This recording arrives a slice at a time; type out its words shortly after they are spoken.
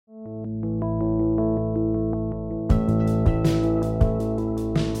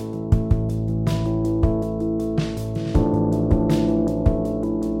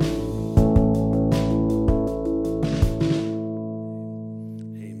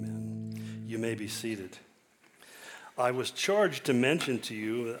You may be seated. I was charged to mention to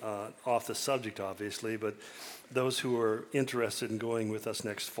you, off the subject obviously, but those who are interested in going with us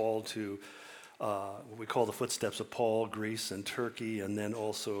next fall to what we call the Footsteps of Paul, Greece and Turkey, and then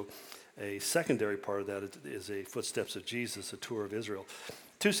also a secondary part of that is a Footsteps of Jesus, a tour of Israel.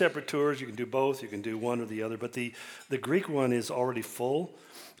 Two separate tours, you can do both, you can do one or the other, but the Greek one is already full,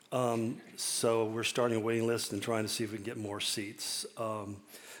 so we're starting a waiting list and trying to see if we can get more seats.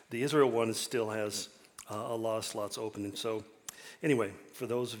 The Israel one still has a lot of slots open. And so anyway, for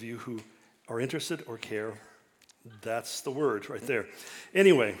those of you who are interested or care, that's the word right there.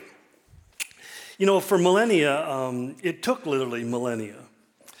 Anyway, you know, for millennia, it took literally millennia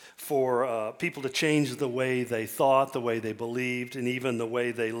for people to change the way they thought, the way they believed, and even the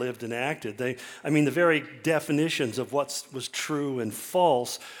way they lived and acted. The very definitions of what was true and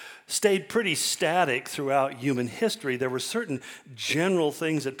false stayed pretty static throughout human history. There were certain general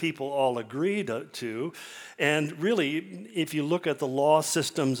things that people all agreed to. And really, if you look at the law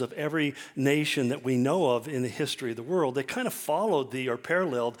systems of every nation that we know of in the history of the world, they kind of followed or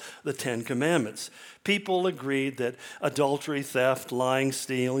paralleled the Ten Commandments. People agreed that adultery, theft, lying,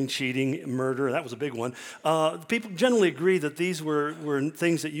 stealing, cheating, murder, that was a big one. People generally agreed that these were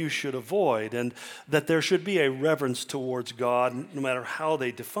things that you should avoid and that there should be a reverence towards God no matter how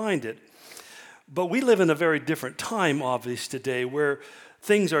they defined it. But we live in a very different time, obviously, today where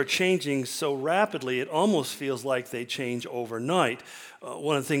things are changing so rapidly, it almost feels like they change overnight.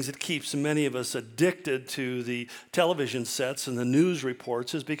 One of the things that keeps many of us addicted to the television sets and the news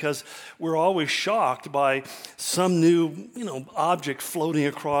reports is because we're always shocked by some new, object floating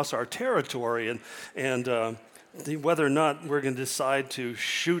across our territory, and whether or not we're going to decide to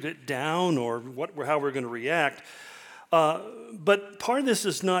shoot it down or how we're going to react. But part of this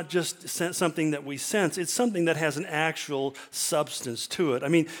is not just something that we sense, it's something that has an actual substance to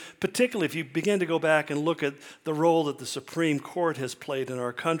it. Particularly if you begin to go back and look at the role that the Supreme Court has played in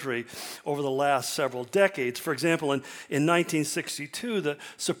our country over the last several decades. For example, in 1962, the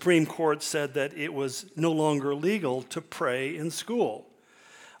Supreme Court said that it was no longer legal to pray in school.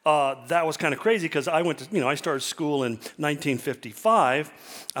 That was kind of crazy because I started school in 1955.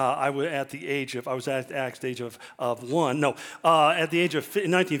 I was at the age of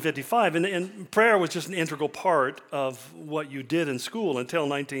 1955, and prayer was just an integral part of what you did in school until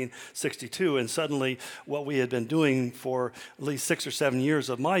 1962. And suddenly, what we had been doing for at least 6 or 7 years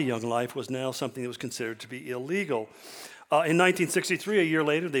of my young life was now something that was considered to be illegal. In 1963, a year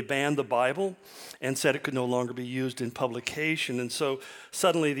later, they banned the Bible and said it could no longer be used in publication. And so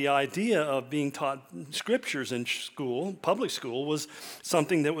suddenly the idea of being taught scriptures in school, public school, was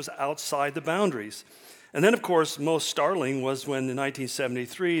something that was outside the boundaries. And then, of course, most startling was when in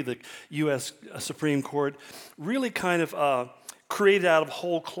 1973, the U.S. Supreme Court really kind of created out of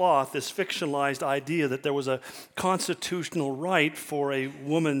whole cloth this fictionalized idea that there was a constitutional right for a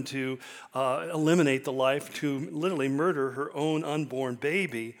woman to eliminate the life, to literally murder her own unborn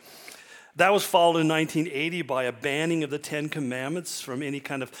baby. That was followed in 1980 by a banning of the Ten Commandments from any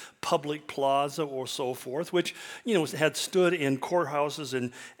kind of public plaza or so forth, which had stood in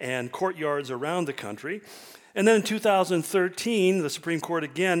courthouses and courtyards around the country. And then in 2013, the Supreme Court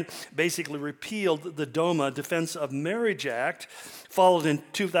again basically repealed the DOMA, Defense of Marriage Act, followed in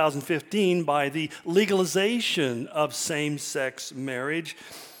 2015 by the legalization of same-sex marriage.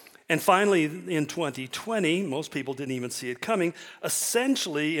 And finally, in 2020, most people didn't even see it coming,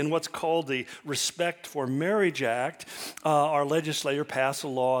 essentially in what's called the Respect for Marriage Act, our legislator passed a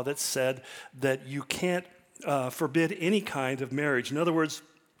law that said that you can't forbid any kind of marriage. In other words,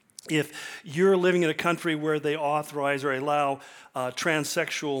 if you're living in a country where they authorize or allow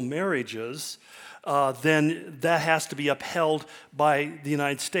transsexual marriages, then that has to be upheld by the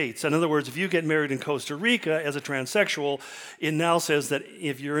United States. In other words, if you get married in Costa Rica as a transsexual, it now says that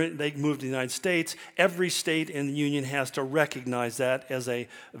if they move to the United States, every state in the union has to recognize that as a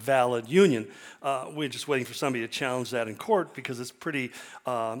valid union. We're just waiting for somebody to challenge that in court because it's pretty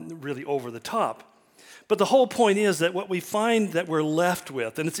really over the top. But the whole point is that what we find that we're left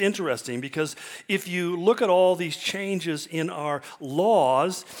with, and it's interesting because if you look at all these changes in our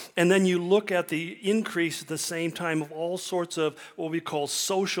laws, and then you look at the increase at the same time of all sorts of what we call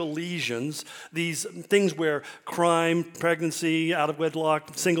social lesions, these things where crime, pregnancy, out of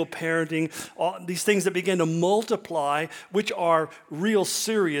wedlock, single parenting, all these things that begin to multiply, which are real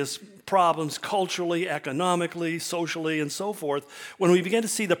serious problems culturally, economically, socially, and so forth, when we begin to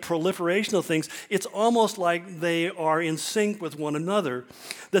see the proliferation of things, it's almost like they are in sync with one another.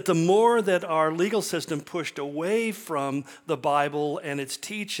 That the more that our legal system pushed away from the Bible and its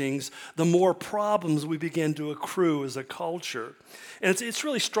teachings, the more problems we begin to accrue as a culture. And it's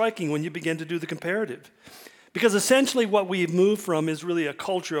really striking when you begin to do the comparative. Because essentially what we've moved from is really a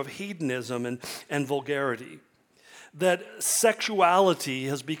culture of hedonism and vulgarity. That sexuality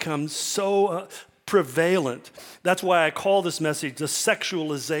has become so prevalent. That's why I call this message the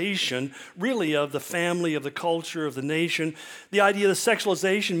sexualization, really, of the family, of the culture, of the nation. The idea of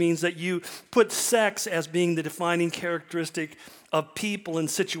sexualization means that you put sex as being the defining characteristic of people and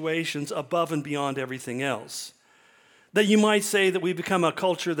situations above and beyond everything else. That you might say that we become a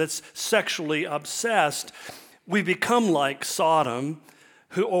culture that's sexually obsessed. We become like Sodom,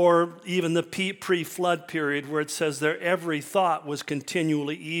 or even the pre-flood period where it says their every thought was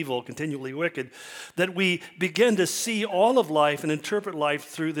continually evil, continually wicked, that we begin to see all of life and interpret life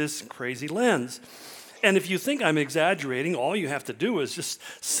through this crazy lens. And if you think I'm exaggerating, all you have to do is just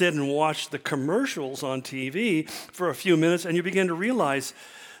sit and watch the commercials on TV for a few minutes and you begin to realize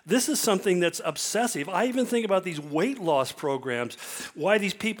this is something that's obsessive. I even think about these weight loss programs, why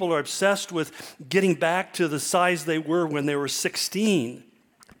these people are obsessed with getting back to the size they were when they were 16.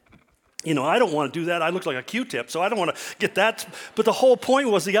 You know, I don't want to do that. I look like a Q-tip, so I don't want to get that. But the whole point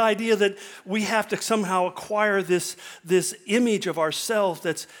was the idea that we have to somehow acquire this image of ourselves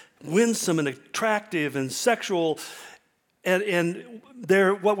that's winsome and attractive and sexual. And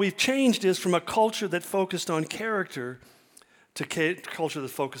what we've changed is from a culture that focused on character to culture that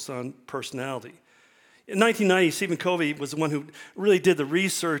focused on personality. In 1990, Stephen Covey was the one who really did the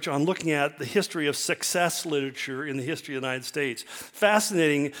research on looking at the history of success literature in the history of the United States.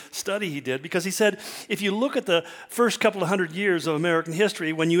 Fascinating study he did, because he said, if you look at the first couple of 100 years of American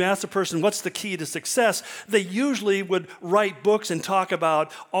history, when you ask a person what's the key to success, they usually would write books and talk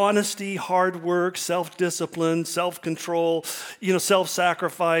about honesty, hard work, self-discipline, self-control,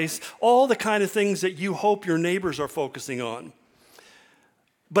 self-sacrifice, all the kind of things that you hope your neighbors are focusing on.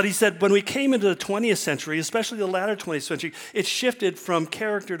 But he said when we came into the 20th century, especially the latter 20th century, it shifted from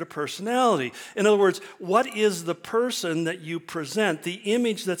character to personality. In other words, what is the person that you present, the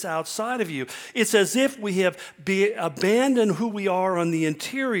image that's outside of you? It's as if we have abandoned who we are on the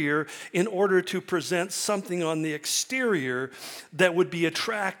interior in order to present something on the exterior that would be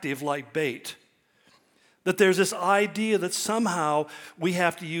attractive like bait. That there's this idea that somehow we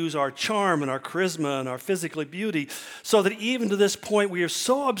have to use our charm and our charisma and our physical beauty, so that even to this point we are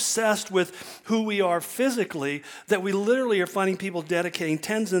so obsessed with who we are physically that we literally are finding people dedicating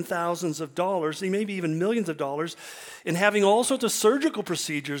tens and thousands of dollars, maybe even millions of dollars, and having all sorts of surgical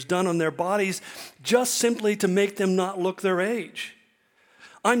procedures done on their bodies just simply to make them not look their age.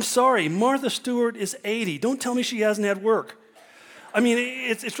 I'm sorry, Martha Stewart is 80. Don't tell me she hasn't had work. I mean,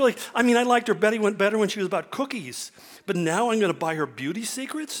 it's really, I liked her better when she was about cookies, but now I'm going to buy her beauty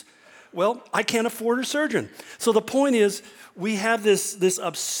secrets? Well, I can't afford a surgeon. So the point is, we have this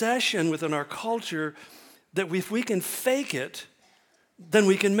obsession within our culture that if we can fake it, then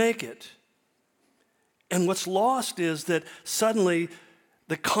we can make it. And what's lost is that suddenly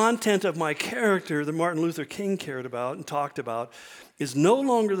the content of my character that Martin Luther King cared about and talked about is no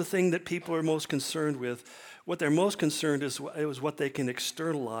longer the thing that people are most concerned with. What they're most concerned is what they can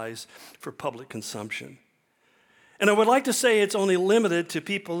externalize for public consumption. And I would like to say it's only limited to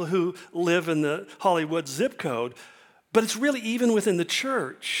people who live in the Hollywood zip code, but it's really even within the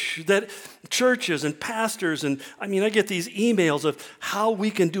church, that churches and pastors, and I get these emails of how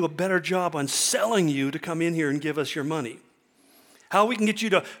we can do a better job on selling you to come in here and give us your money. How we can get you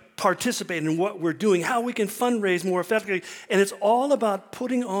to participate in what we're doing, how we can fundraise more effectively. And it's all about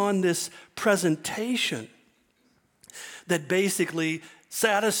putting on this presentation that basically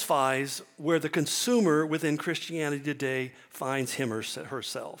satisfies where the consumer within Christianity today finds him or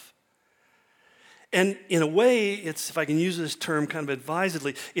herself. And in a way, it's, if I can use this term kind of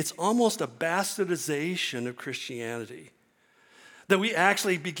advisedly, it's almost a bastardization of Christianity. That we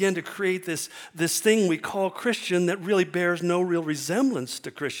actually begin to create this thing we call Christian that really bears no real resemblance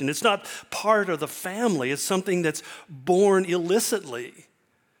to Christian. It's not part of the family. It's something that's born illicitly.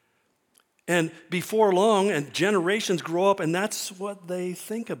 And before long, and generations grow up, and that's what they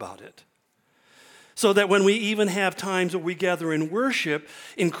think about it. So that when we even have times where we gather in worship,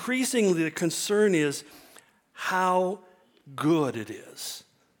 increasingly the concern is how good it is.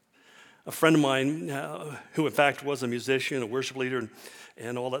 A friend of mine, who in fact was a musician, a worship leader,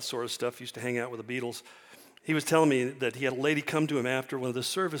 and all that sort of stuff, used to hang out with the Beatles, he was telling me that he had a lady come to him after one of the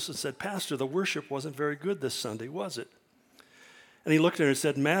services and said, "Pastor, the worship wasn't very good this Sunday, was it?" And he looked at her and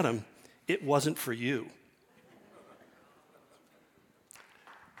said, "Madam, it wasn't for you.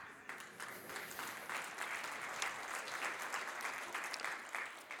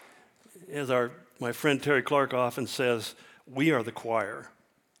 As my friend Terry Clark often says, we are the choir.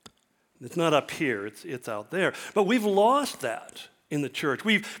 It's not up here, it's out there. But we've lost that in the church.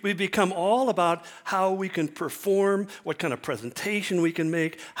 We've become all about how we can perform, what kind of presentation we can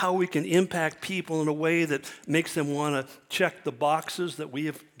make, how we can impact people in a way that makes them want to check the boxes that we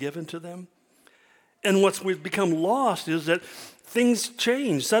have given to them. And we've become lost is that things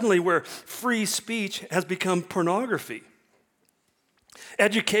change suddenly where free speech has become pornography.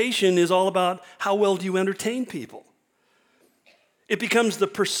 Education is all about how well do you entertain people. It becomes the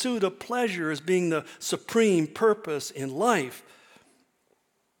pursuit of pleasure as being the supreme purpose in life.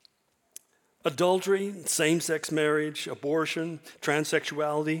 Adultery, same-sex marriage, abortion,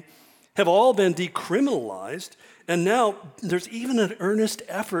 transsexuality have all been decriminalized, and now there's even an earnest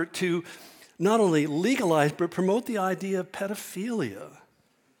effort to not only legalize but promote the idea of pedophilia.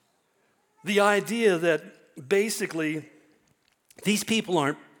 The idea that basically these people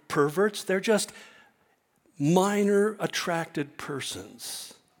aren't perverts, they're just minor attracted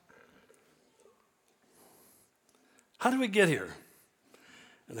persons. How do we get here?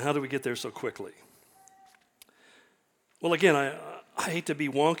 And how do we get there so quickly? Well, again, I hate to be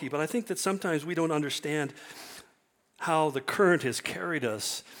wonky, but I think that sometimes we don't understand how the current has carried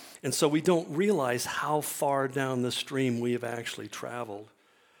us, and so we don't realize how far down the stream we have actually traveled,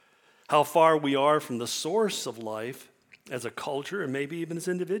 how far we are from the source of life as a culture and maybe even as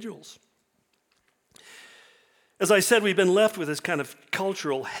individuals. As I said, we've been left with this kind of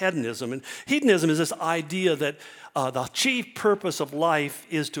cultural hedonism. And hedonism is this idea that the chief purpose of life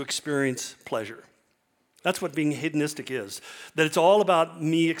is to experience pleasure. That's what being hedonistic is, that it's all about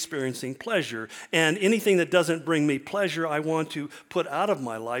me experiencing pleasure. And anything that doesn't bring me pleasure, I want to put out of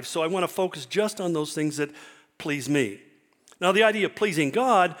my life. So I want to focus just on those things that please me. Now, the idea of pleasing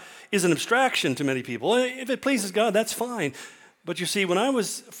God is an abstraction to many people. If it pleases God, that's fine. But you see, when I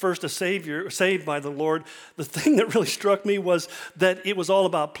was first saved by the Lord, the thing that really struck me was that it was all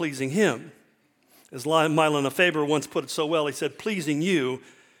about pleasing Him. As Mylon Faber once put it so well, he said, pleasing you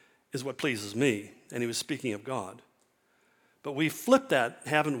is what pleases me. And he was speaking of God. But we flipped that,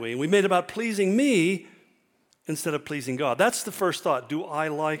 haven't we? And we made it about pleasing me instead of pleasing God. That's the first thought. Do I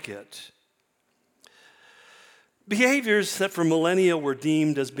like it? Behaviors that for millennia were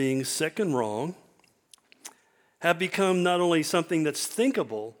deemed as being sick and wrong have become not only something that's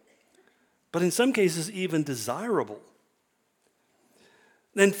thinkable, but in some cases even desirable.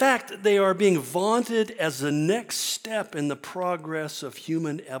 In fact, they are being vaunted as the next step in the progress of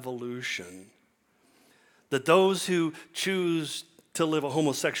human evolution. That those who choose to live a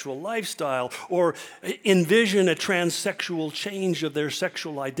homosexual lifestyle or envision a transsexual change of their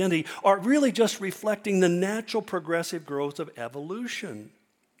sexual identity are really just reflecting the natural progressive growth of evolution.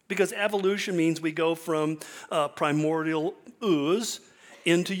 Because evolution means we go from primordial ooze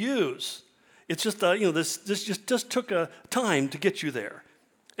into yous. It's just, this just took a time to get you there.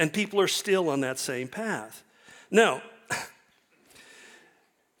 And people are still on that same path. Now,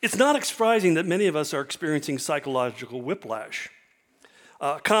 it's not surprising that many of us are experiencing psychological whiplash.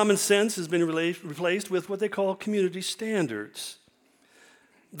 Common sense has been replaced with what they call community standards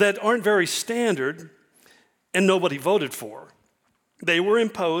that aren't very standard and nobody voted for. They were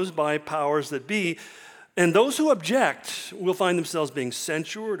imposed by powers that be, and those who object will find themselves being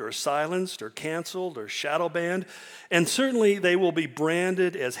censured or silenced or canceled or shadow banned, and certainly they will be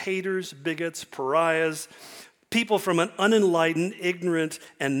branded as haters, bigots, pariahs, people from an unenlightened, ignorant,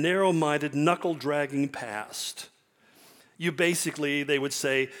 and narrow-minded, knuckle-dragging past. You basically, they would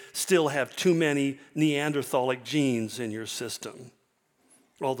say, still have too many Neanderthalic genes in your system,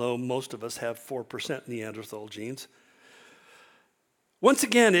 although most of us have 4% Neanderthal genes. Once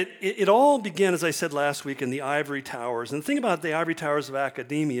again, it all began, as I said last week, in the ivory towers. And the thing about the ivory towers of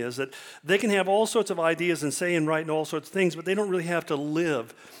academia is that they can have all sorts of ideas and say and write and all sorts of things, but they don't really have to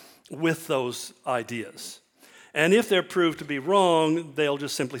live with those ideas. And if they're proved to be wrong, they'll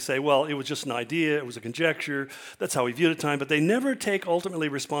just simply say, well, it was just an idea, it was a conjecture, that's how we viewed it at the time. But they never take ultimately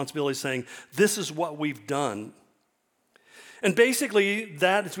responsibility saying, this is what we've done. And basically,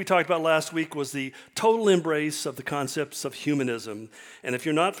 that, as we talked about last week, was the total embrace of the concepts of humanism. And if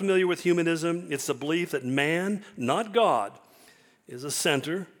you're not familiar with humanism, it's the belief that man, not God, is the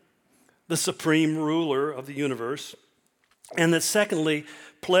center, the supreme ruler of the universe. And that secondly,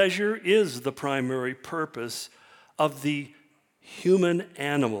 pleasure is the primary purpose of the human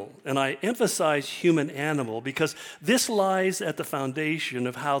animal. And I emphasize human animal because this lies at the foundation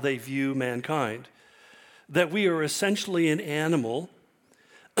of how they view mankind. That we are essentially an animal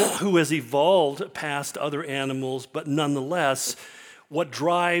who has evolved past other animals, but nonetheless, what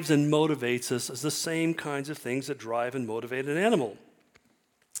drives and motivates us is the same kinds of things that drive and motivate an animal.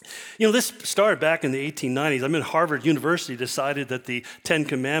 This started back in the 1890s. Harvard University decided that the Ten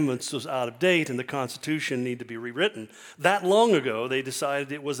Commandments was out of date and the Constitution needed to be rewritten. That long ago, they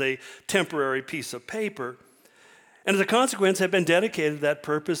decided it was a temporary piece of paper, and as a consequence, have been dedicated to that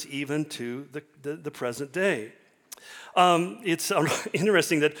purpose even to the present day. It's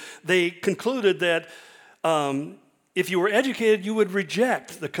interesting that they concluded that if you were educated, you would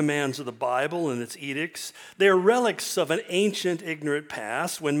reject the commands of the Bible and its edicts. They are relics of an ancient, ignorant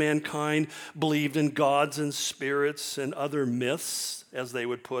past when mankind believed in gods and spirits and other myths, as they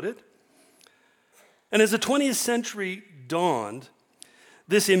would put it. And as the 20th century dawned,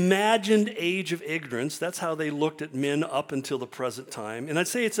 this imagined age of ignorance, that's how they looked at men up until the present time. And I'd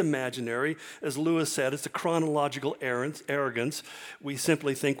say it's imaginary. As Lewis said, it's a chronological arrogance. We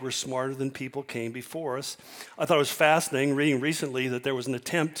simply think we're smarter than people came before us. I thought it was fascinating reading recently that there was an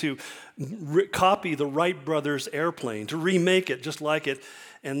attempt to copy the Wright brothers' airplane, to remake it just like it,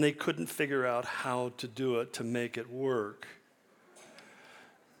 and they couldn't figure out how to do it to make it work.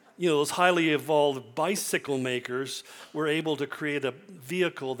 Those highly evolved bicycle makers were able to create a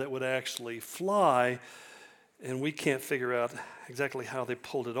vehicle that would actually fly, and we can't figure out exactly how they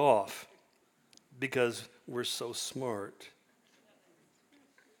pulled it off because we're so smart.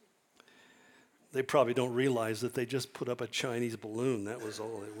 They probably don't realize that they just put up a Chinese balloon. That was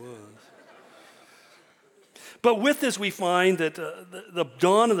all it was. But with this, we find that the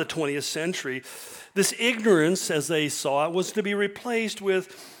dawn of the 20th century, this ignorance, as they saw it, was to be replaced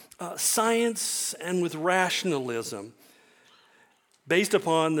with science and with rationalism, based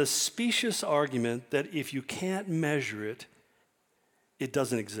upon the specious argument that if you can't measure it, it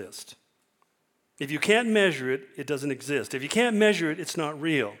doesn't exist. If you can't measure it, it doesn't exist. If you can't measure it, it's not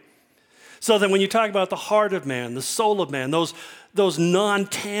real. So that when you talk about the heart of man, the soul of man, those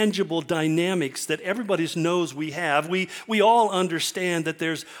non-tangible dynamics that everybody knows we have, we all understand that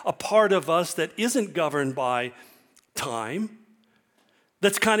there's a part of us that isn't governed by time,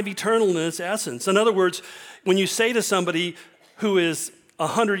 that's kind of eternal in its essence. In other words, when you say to somebody who is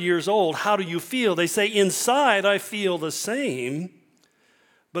 100 years old, how do you feel? They say, inside I feel the same,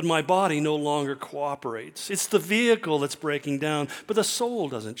 but my body no longer cooperates. It's the vehicle that's breaking down, but the soul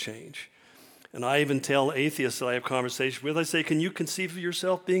doesn't change. And I even tell atheists that I have conversations with, I say, can you conceive of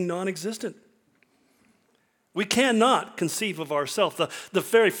yourself being non-existent? We cannot conceive of ourselves. The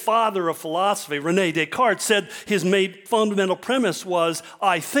very father of philosophy, René Descartes, said his main fundamental premise was,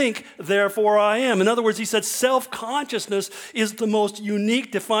 I think, therefore I am. In other words, he said self-consciousness is the most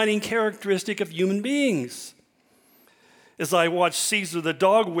unique defining characteristic of human beings. As I watch Caesar the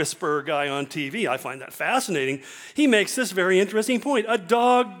dog whisperer guy on TV, I find that fascinating. He makes this very interesting point. A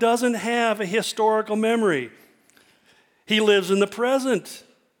dog doesn't have a historical memory. He lives in the present.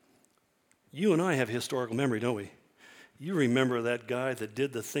 You and I have historical memory, don't we? You remember that guy that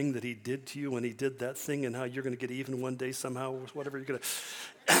did the thing that he did to you when he did that thing and how you're going to get even one day somehow, whatever you're going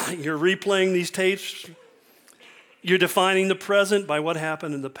to... You're replaying these tapes. You're defining the present by what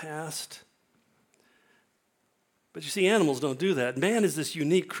happened in the past. But you see, animals don't do that. Man is this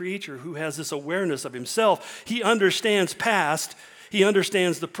unique creature who has this awareness of himself. He understands past, he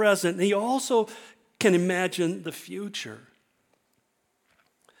understands the present, and he also can imagine the future.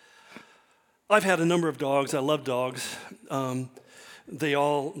 I've had a number of dogs. I love dogs. They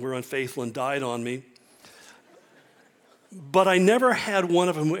all were unfaithful and died on me. But I never had one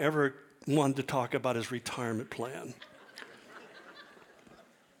of them who ever wanted to talk about his retirement plan.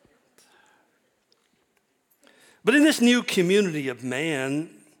 But in this new community of man,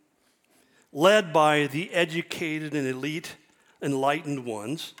 led by the educated and elite, enlightened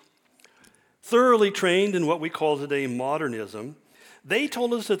ones, thoroughly trained in what we call today modernism, they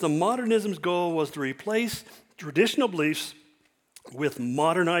told us that the modernism's goal was to replace traditional beliefs with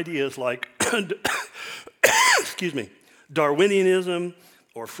modern ideas like Darwinianism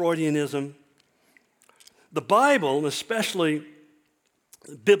or Freudianism. The Bible, and especially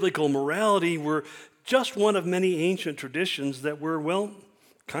biblical morality, were just one of many ancient traditions that were, well,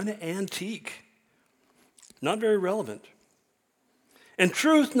 kind of antique, not very relevant. And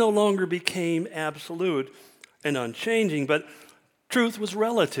truth no longer became absolute and unchanging, but truth was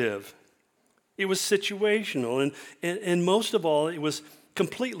relative. It was situational, and most of all, it was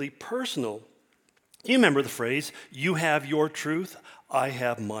completely personal. You remember the phrase, you have your truth, I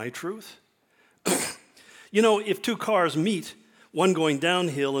have my truth? If two cars meet, one going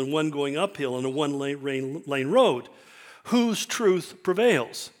downhill and one going uphill on a one-lane road, whose truth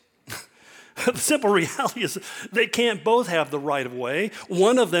prevails? The simple reality is they can't both have the right of way.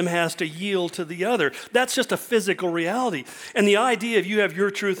 One of them has to yield to the other. That's just a physical reality. And the idea of you have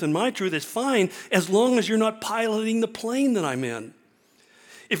your truth and my truth is fine as long as you're not piloting the plane that I'm in.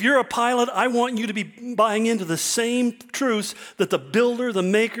 If you're a pilot, I want you to be buying into the same truths that the builder, the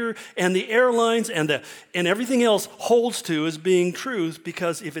maker, and the airlines and everything else holds to as being truth,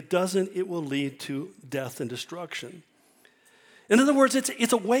 because if it doesn't, it will lead to death and destruction. In other words,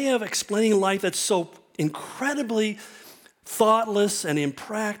 it's a way of explaining life that's so incredibly thoughtless and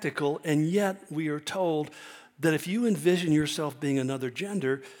impractical, and yet we are told that if you envision yourself being another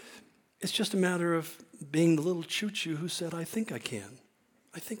gender, it's just a matter of being the little choo-choo who said, I think I can.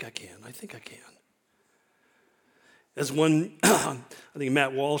 I think I can. I think I can. As one, I think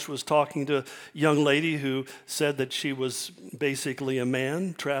Matt Walsh was talking to a young lady who said that she was basically a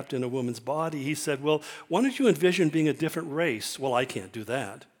man trapped in a woman's body. He said, well, why don't you envision being a different race? Well, I can't do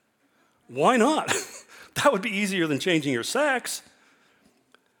that. Why not? That would be easier than changing your sex.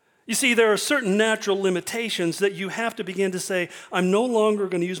 You see, there are certain natural limitations that you have to begin to say, I'm no longer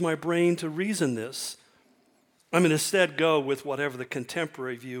going to use my brain to reason this. I'm going to instead go with whatever the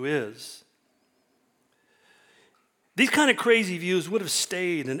contemporary view is. These kind of crazy views would have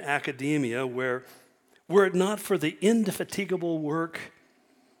stayed in academia were it not for the indefatigable work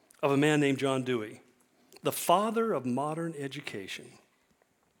of a man named John Dewey, the father of modern education.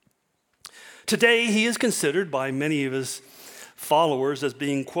 Today, he is considered by many of his followers as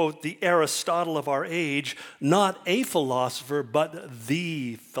being, quote, the Aristotle of our age, not a philosopher, but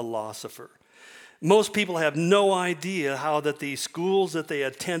the philosopher. Most people have no idea how that the schools that they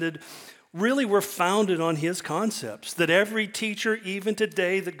attended really were founded on his concepts, that every teacher, even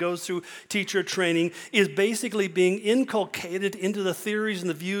today, that goes through teacher training is basically being inculcated into the theories and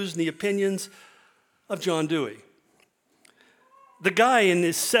the views and the opinions of John Dewey. The guy in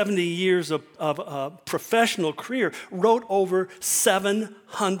his 70 years of professional career wrote over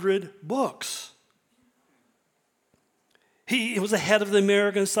 700 books. He was the head of the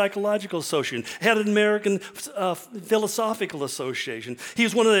American Psychological Association, head of the American Philosophical Association. He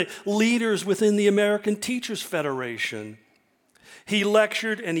was one of the leaders within the American Teachers Federation. He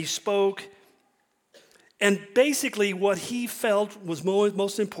lectured and he spoke. And basically what he felt was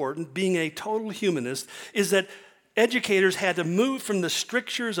most important, being a total humanist, is that educators had to move from the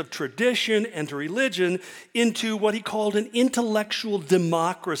strictures of tradition and to religion into what he called an intellectual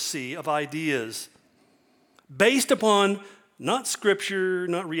democracy of ideas, based upon not scripture,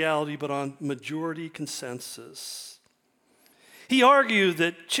 not reality, but on majority consensus. He argued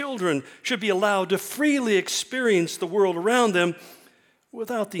that children should be allowed to freely experience the world around them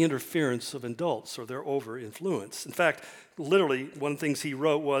without the interference of adults or their over-influence. In fact, literally, one of the things he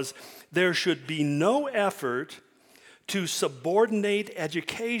wrote was, there should be no effort to subordinate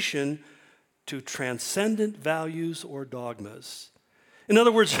education to transcendent values or dogmas. In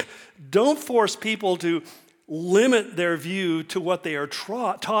other words, don't force people to limit their view to what they are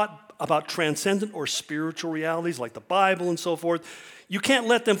taught about transcendent or spiritual realities like the Bible and so forth. You can't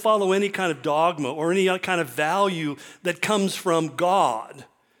let them follow any kind of dogma or any kind of value that comes from God.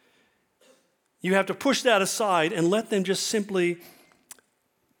 You have to push that aside and let them just simply,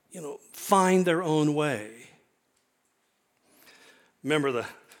 find their own way. Remember the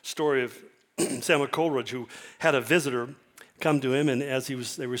story of Samuel Coleridge, who had a visitor come to him, and as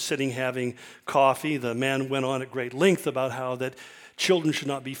they were sitting having coffee, the man went on at great length about how that children should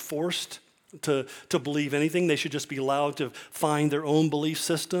not be forced to believe anything. They should just be allowed to find their own belief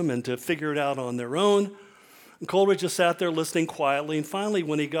system and to figure it out on their own. And Coleridge just sat there listening quietly, and finally,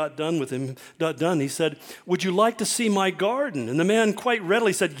 when he got done with him, he said, "Would you like to see my garden?" And the man quite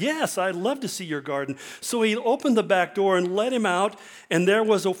readily said, "Yes, I'd love to see your garden." So he opened the back door and let him out, and there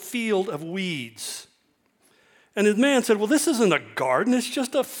was a field of weeds. And the man said, "Well, this isn't a garden, it's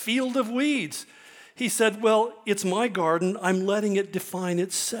just a field of weeds." He said, "Well, it's my garden. I'm letting it define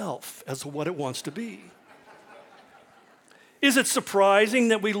itself as what it wants to be." Is it surprising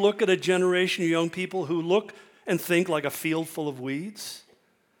that we look at a generation of young people who look and think like a field full of weeds?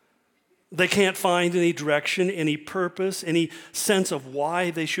 They can't find any direction, any purpose, any sense of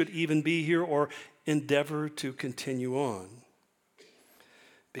why they should even be here or endeavor to continue on.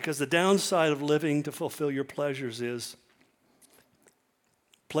 Because the downside of living to fulfill your pleasures is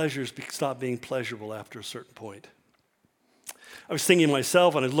pleasures stop being pleasurable after a certain point. I was thinking to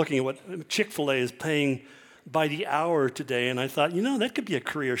myself, and I was looking at what Chick-fil-A is paying by the hour today, and I thought, that could be a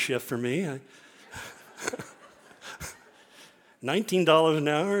career shift for me. $19 an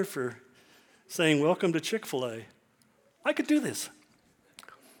hour for saying, "Welcome to Chick-fil-A." I could do this.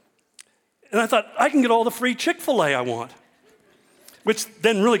 And I thought, I can get all the free Chick-fil-A I want. which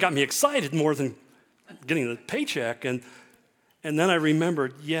then really got me excited more than getting the paycheck. And then I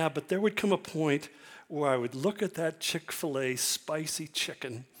remembered, yeah, but there would come a point where I would look at that Chick-fil-A spicy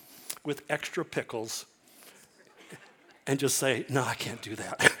chicken with extra pickles and just say, no, I can't do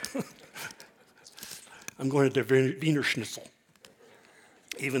that. I'm going to the Wiener Schnitzel,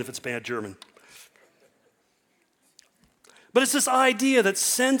 even if it's bad German. But it's this idea that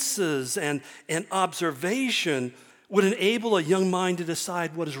senses and observation would enable a young mind to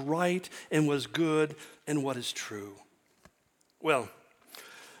decide what is right and what is good and what is true. Well,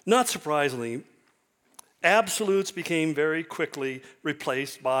 not surprisingly, absolutes became very quickly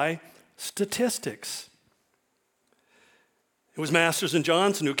replaced by statistics. It was Masters and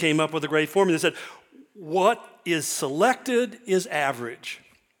Johnson who came up with a great formula. They said, what is selected is average.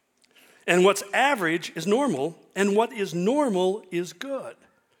 And what's average is normal, and what is normal is good.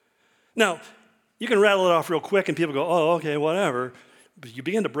 Now, you can rattle it off real quick, and people go, oh, okay, whatever. But you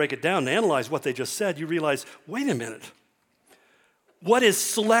begin to break it down and analyze what they just said, you realize, wait a minute. What is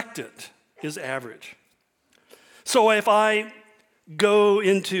selected is average. So if I go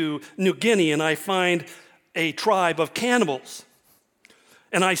into New Guinea and I find a tribe of cannibals,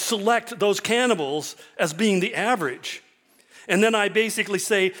 and I select those cannibals as being the average, and then I basically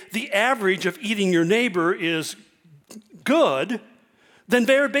say the average of eating your neighbor is good, then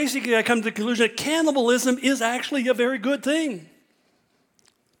very basically I come to the conclusion that cannibalism is actually a very good thing.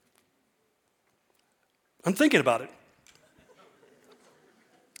 I'm thinking about it.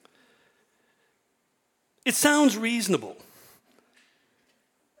 It sounds reasonable.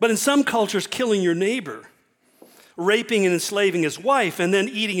 But in some cultures, killing your neighbor, raping and enslaving his wife, and then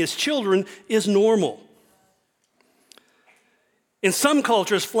eating his children is normal. In some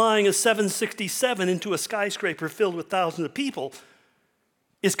cultures, flying a 767 into a skyscraper filled with thousands of people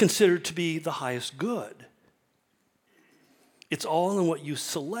is considered to be the highest good. It's all in what you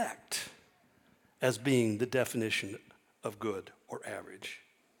select as being the definition of good or average.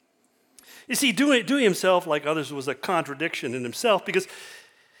 You see, Dewey himself, like others, was a contradiction in himself because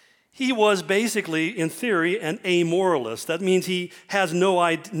he was basically, in theory, an amoralist. That means he has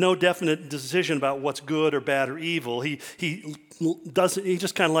no definite decision about what's good or bad or evil. He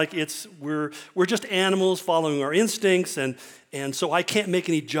just kind of like we're just animals following our instincts, and so I can't make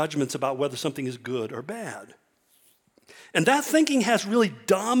any judgments about whether something is good or bad. And that thinking has really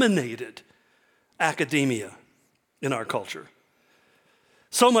dominated academia in our culture.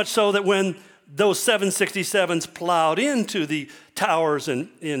 So much so that when those 767s plowed into the towers in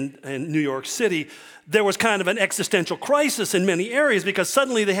New York City, there was kind of an existential crisis in many areas because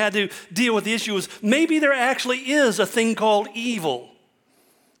suddenly they had to deal with the issue of maybe there actually is a thing called evil.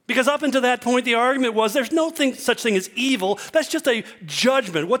 Because up until that point, the argument was there's no such thing as evil. That's just a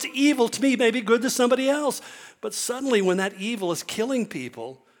judgment. What's evil to me may be good to somebody else. But suddenly when that evil is killing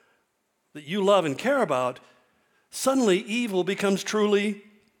people that you love and care about, suddenly evil becomes truly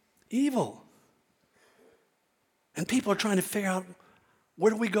evil. And people are trying to figure out,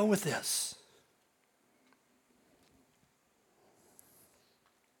 where do we go with this?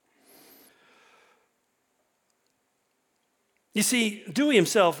 You see, Dewey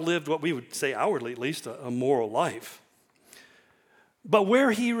himself lived what we would say outwardly, at least, a moral life. But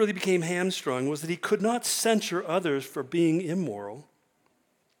where he really became hamstrung was that he could not censure others for being immoral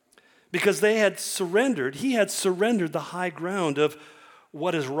because he had surrendered the high ground of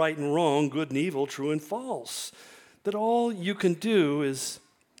what is right and wrong, good and evil, true and false. That all you can do is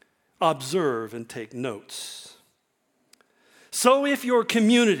observe and take notes. So if your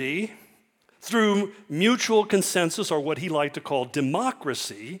community, through mutual consensus, or what he liked to call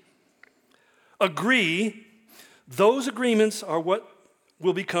democracy, agree, those agreements are what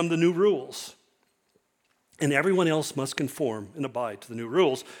will become the new rules. And everyone else must conform and abide to the new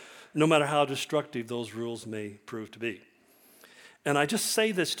rules, no matter how destructive those rules may prove to be. And I just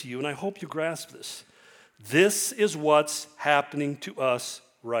say this to you, and I hope you grasp this. This is what's happening to us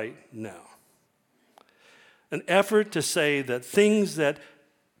right now. An effort to say that things that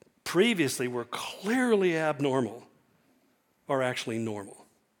previously were clearly abnormal are actually normal.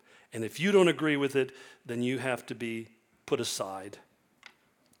 And if you don't agree with it, then you have to be put aside,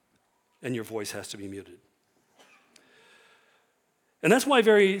 and your voice has to be muted. And that's why,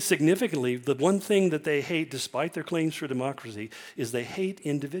 very significantly, the one thing that they hate, despite their claims for democracy, is they hate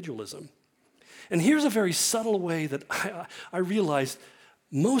individualism. And here's a very subtle way that I realize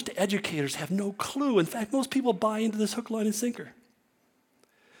most educators have no clue. In fact, most people buy into this hook, line, and sinker.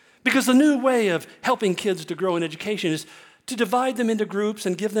 Because the new way of helping kids to grow in education is to divide them into groups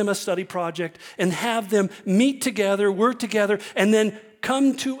and give them a study project and have them meet together, work together, and then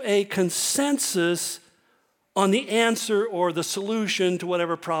come to a consensus on the answer or the solution to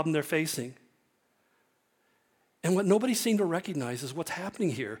whatever problem they're facing. And what nobody seemed to recognize is what's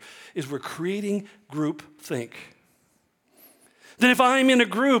happening here is we're creating group think. That if I'm in a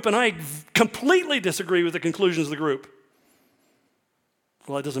group and I completely disagree with the conclusions of the group,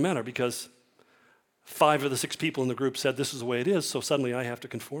 well, it doesn't matter because 5 of the 6 people in the group said this is the way it is, so suddenly I have to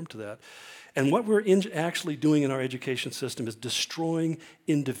conform to that. And what we're actually doing in our education system is destroying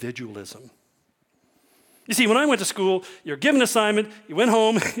individualism. You see, when I went to school, you're given an assignment, you went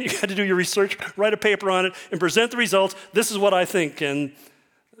home, you had to do your research, write a paper on it, and present the results. This is what I think. And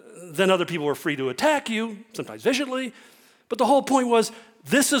then other people were free to attack you, sometimes vicious. But the whole point was,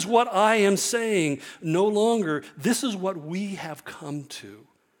 this is what I am saying. No longer, this is what we have come to.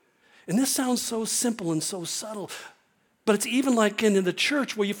 And this sounds so simple and so subtle. But it's even like in the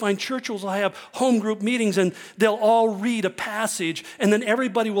church where you find churches will have home group meetings and they'll all read a passage and then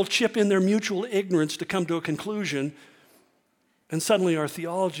everybody will chip in their mutual ignorance to come to a conclusion. And suddenly our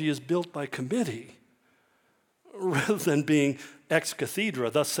theology is built by committee rather than being ex cathedra,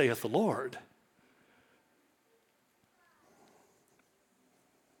 thus saith the Lord.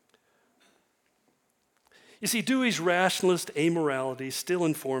 You see, Dewey's rationalist amorality still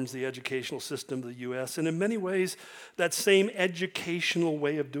informs the educational system of the U.S., and in many ways, that same educational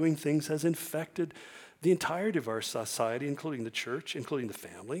way of doing things has infected the entirety of our society, including the church, including the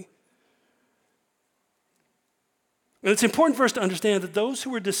family. And it's important for us to understand that those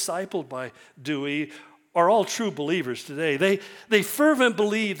who were discipled by Dewey are all true believers today. They fervently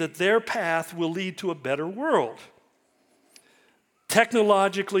believe that their path will lead to a better world.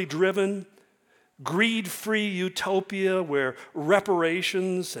 Technologically driven, greed-free utopia where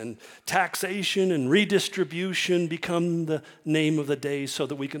reparations and taxation and redistribution become the name of the day so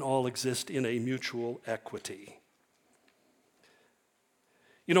that we can all exist in a mutual equity.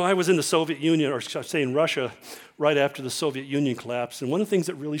 You know, I was in the Soviet Union, or I should say in Russia, right after the Soviet Union collapsed, and one of the things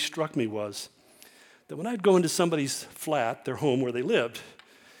that really struck me was that when I'd go into somebody's flat, their home where they lived,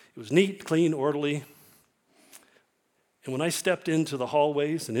 it was neat, clean, orderly. And when I stepped into the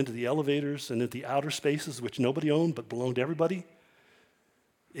hallways and into the elevators and into the outer spaces, which nobody owned but belonged to everybody,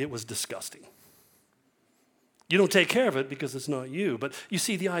 it was disgusting. You don't take care of it because it's not you. But you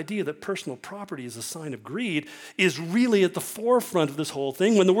see, the idea that personal property is a sign of greed is really at the forefront of this whole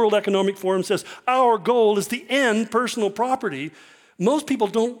thing. When the World Economic Forum says, our goal is to end personal property, most people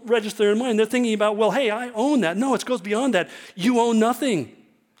don't register in mind. They're thinking about, well, hey, I own that. No, it goes beyond that. You own nothing.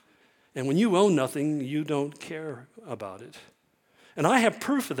 And when you own nothing, you don't care about it. And I have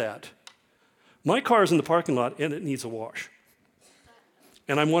proof of that. My car is in the parking lot and it needs a wash.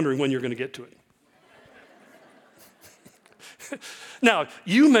 And I'm wondering when you're going to get to it. Now,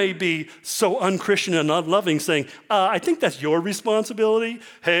 you may be so unchristian and unloving saying, I think that's your responsibility.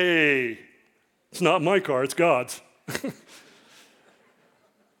 Hey, it's not my car, it's God's.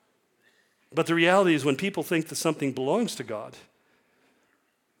 But the reality is when people think that something belongs to God,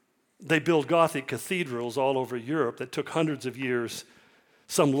 they build Gothic cathedrals all over Europe that took hundreds of years,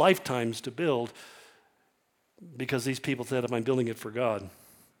 some lifetimes to build, because these people said, if I'm building it for God,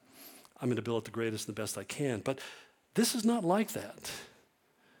 I'm going to build it the greatest and the best I can. But this is not like that.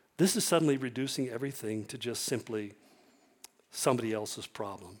 This is suddenly reducing everything to just simply somebody else's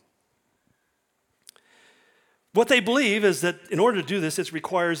problem. What they believe is that in order to do this, it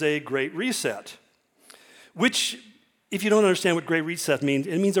requires a great reset, which, if you don't understand what great reset means,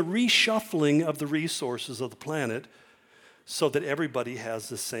 it means a reshuffling of the resources of the planet so that everybody has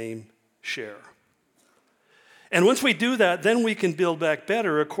the same share. And once we do that, then we can build back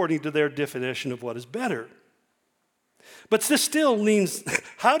better according to their definition of what is better. But this still means,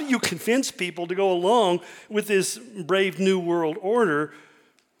 how do you convince people to go along with this brave new world order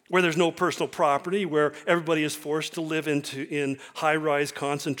where there's no personal property, where everybody is forced to live in high-rise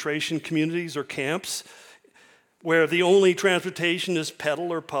concentration communities or camps, where the only transportation is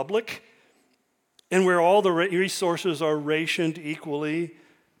pedal or public, and where all the resources are rationed equally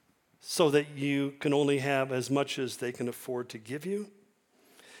so that you can only have as much as they can afford to give you?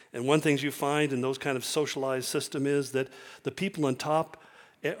 And one thing you find in those kind of socialized system is that the people on top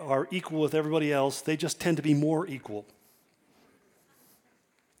are equal with everybody else. They just tend to be more equal.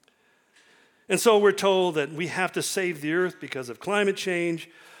 And so we're told that we have to save the earth because of climate change.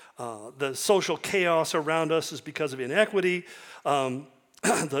 The social chaos around us is because of inequity.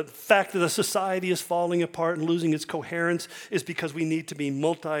 The fact that the society is falling apart and losing its coherence is because we need to be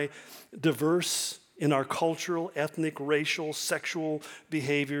multi-diverse in our cultural, ethnic, racial, sexual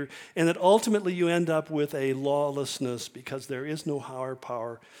behavior, and that ultimately you end up with a lawlessness because there is no higher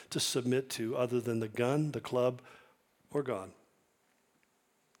power to submit to other than the gun, the club, or God.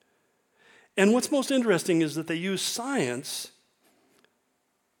 And what's most interesting is that they use science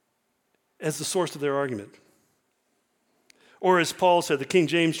as the source of their argument. Or as Paul said, the King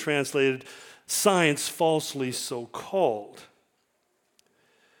James translated, science falsely so called.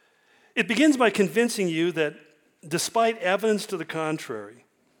 It begins by convincing you that despite evidence to the contrary,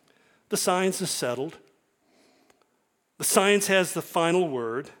 the science is settled. The science has the final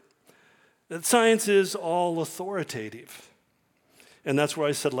word. That science is all authoritative. And that's where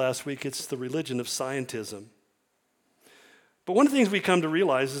I said last week, it's the religion of scientism. But one of the things we come to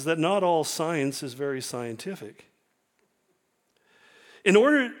realize is that not all science is very scientific. In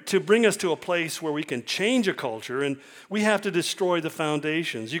order to bring us to a place where we can change a culture, and we have to destroy the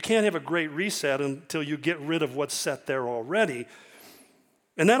foundations. You can't have a great reset until you get rid of what's set there already.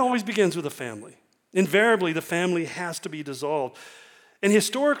 And that always begins with a family. Invariably, the family has to be dissolved. And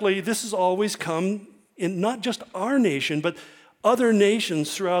historically, this has always come in not just our nation, but other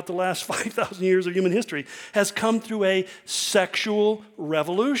nations throughout the last 5,000 years of human history has come through a sexual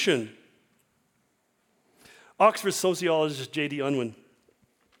revolution. Oxford sociologist J.D. Unwin,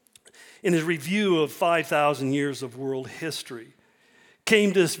 in his review of 5,000 years of world history,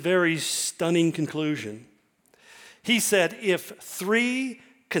 came to this very stunning conclusion. He said, if 3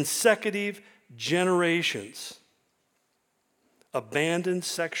 consecutive generations abandon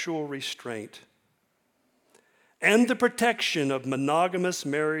sexual restraint and the protection of monogamous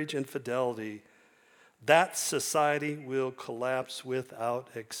marriage and fidelity, that society will collapse without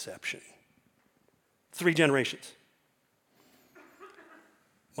exception. 3 generations.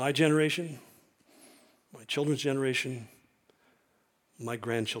 My generation, my children's generation, my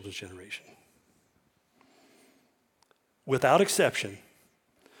grandchildren's generation. Without exception,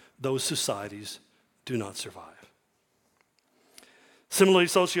 those societies do not survive. Similarly,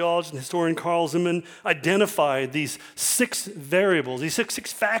 sociologist and historian Carl Zimmerman identified these 6 variables, these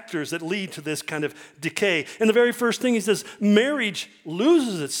six factors that lead to this kind of decay. And the very first thing he says, marriage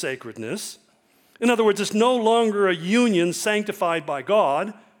loses its sacredness. In other words, it's no longer a union sanctified by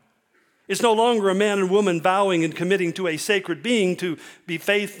God. It's no longer a man and woman vowing and committing to a sacred being to be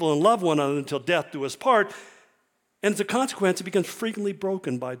faithful and love one another until death do us part. And as a consequence, it becomes frequently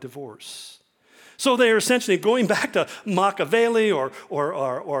broken by divorce. So they are essentially going back to Machiavelli or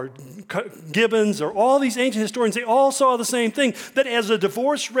Gibbons or all these ancient historians. They all saw the same thing, that as the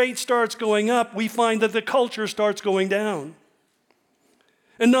divorce rate starts going up, we find that the culture starts going down.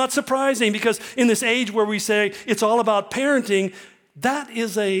 And not surprising, because in this age where we say it's all about parenting, that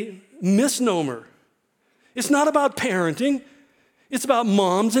is a misnomer. It's not about parenting. It's about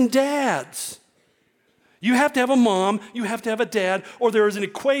moms and dads. You have to have a mom, you have to have a dad, or there is an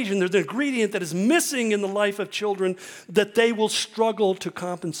equation, there's an ingredient that is missing in the life of children that they will struggle to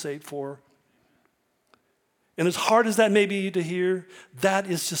compensate for. And as hard as that may be to hear, that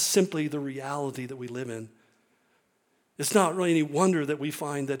is just simply the reality that we live in. It's not really any wonder that we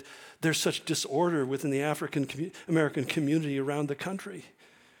find that there's such disorder within the African American community around the country,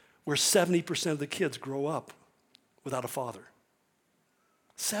 where 70% of the kids grow up without a father.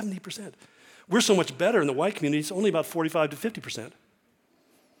 70%. We're so much better in the white community, it's only about 45 to 50%.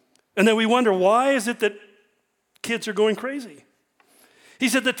 And then we wonder, why is it that kids are going crazy? He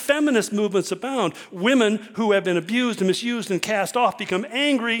said that feminist movements abound. Women who have been abused and misused and cast off become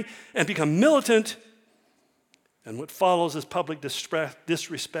angry and become militant. And what follows is public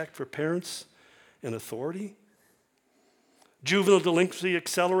disrespect for parents and authority. Juvenile delinquency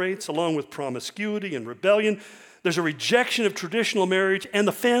accelerates along with promiscuity and rebellion. There's a rejection of traditional marriage and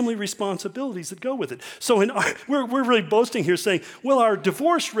the family responsibilities that go with it. So we're really boasting here saying, well, our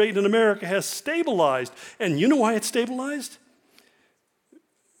divorce rate in America has stabilized. And you know why it's stabilized?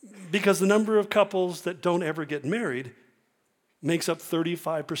 Because the number of couples that don't ever get married makes up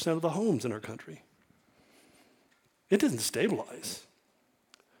 35% of the homes in our country. It doesn't stabilize.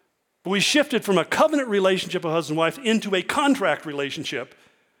 But we shifted from a covenant relationship of husband and wife into a contract relationship.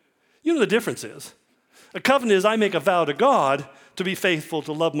 You know the difference is. A covenant is I make a vow to God to be faithful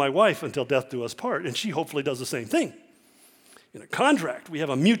to love my wife until death do us part, and she hopefully does the same thing. In a contract, we have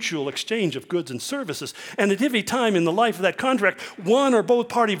a mutual exchange of goods and services, and at every time in the life of that contract, one or both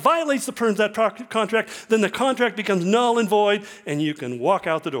party violates the terms of that contract, then the contract becomes null and void, and you can walk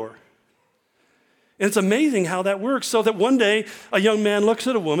out the door. And it's amazing how that works, so that one day a young man looks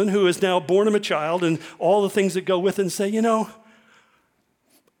at a woman who has now borne him a child and all the things that go with it and say, you know,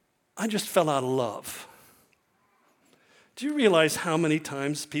 I just fell out of love. Do you realize how many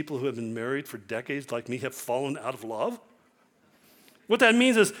times people who have been married for decades like me have fallen out of love? What that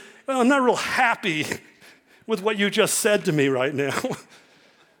means is, well, I'm not real happy with what you just said to me right now.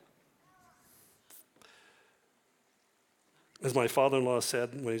 As my father-in-law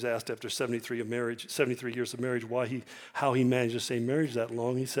said when he was asked after 73 years of marriage, how he managed to stay married that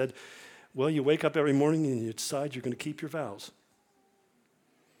long, he said, well, you wake up every morning and you decide you're going to keep your vows.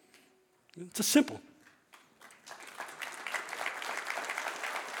 It's a simple.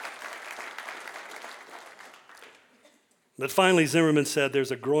 But finally, Zimmerman said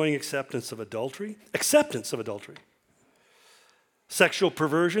there's a growing acceptance of adultery, sexual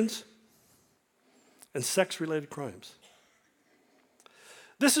perversions, and sex-related crimes.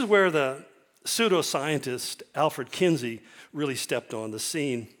 This is where the pseudoscientist Alfred Kinsey really stepped on the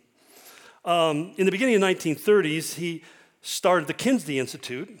scene. In the beginning of the 1930s, he started the Kinsey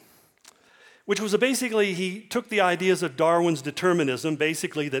Institute, which was basically, he took the ideas of Darwin's determinism,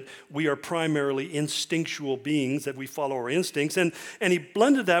 basically that we are primarily instinctual beings, that we follow our instincts, and he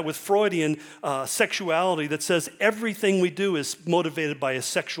blended that with Freudian sexuality that says everything we do is motivated by a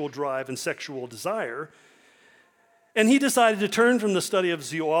sexual drive and sexual desire. And he decided to turn from the study of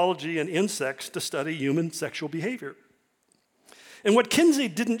zoology and insects to study human sexual behavior. And what Kinsey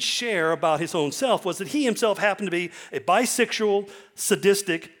didn't share about his own self was that he himself happened to be a bisexual,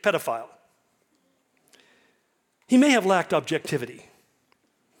 sadistic pedophile. He may have lacked objectivity,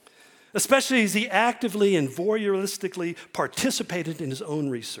 especially as he actively and voyeuristically participated in his own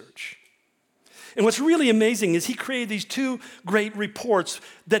research. And what's really amazing is he created these two great reports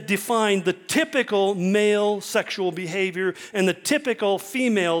that define the typical male sexual behavior and the typical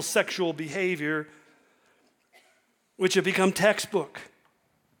female sexual behavior, which have become textbook.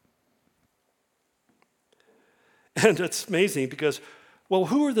 And it's amazing because, well,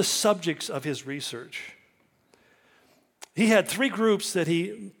 who are the subjects of his research? He had three groups that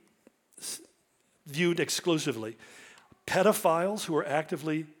he viewed exclusively: pedophiles who were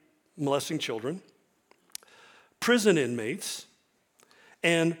actively molesting children, prison inmates,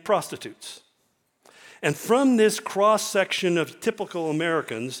 and prostitutes. And from this cross-section of typical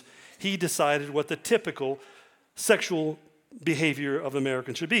Americans, he decided what the typical sexual behavior of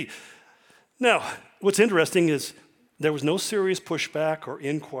Americans should be. Now, what's interesting is there was no serious pushback or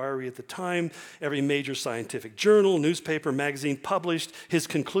inquiry at the time. Every major scientific journal, newspaper, magazine published his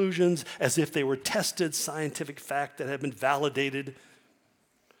conclusions as if they were tested scientific fact that had been validated.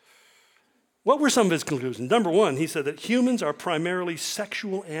 What were some of his conclusions? Number one, he said that humans are primarily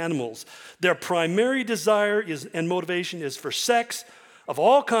sexual animals. Their primary desire and motivation is for sex of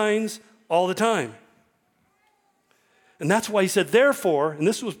all kinds, all the time. And that's why he said, therefore, and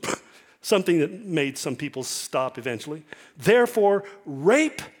this was something that made some people stop eventually, therefore,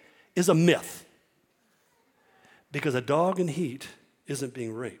 rape is a myth because a dog in heat isn't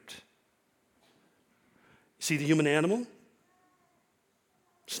being raped. See the human animal?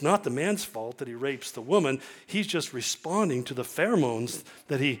 It's not the man's fault that he rapes the woman. He's just responding to the pheromones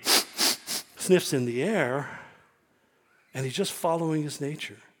that he sniffs in the air, and he's just following his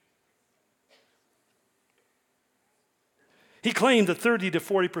nature. He claimed that 30 to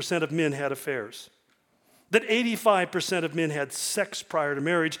 40% of men had affairs, that 85% of men had sex prior to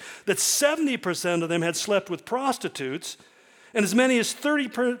marriage, that 70% of them had slept with prostitutes, and as many as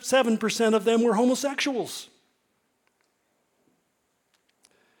 37% of them were homosexuals.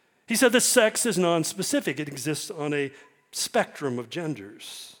 He said that sex is non-specific. It exists on a spectrum of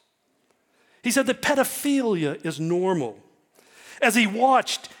genders. He said that pedophilia is normal. As he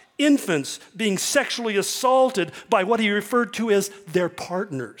watched infants being sexually assaulted by what he referred to as their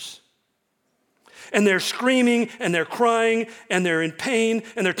partners. And they're screaming, and they're crying, and they're in pain,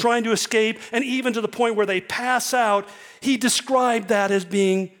 and they're trying to escape, and even to the point where they pass out. He described that as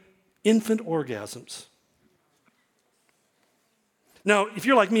being infant orgasms. Now, if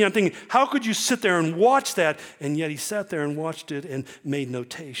you're like me, I'm thinking, how could you sit there and watch that? And yet he sat there and watched it and made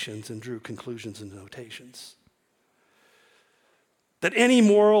notations and drew conclusions and notations. That any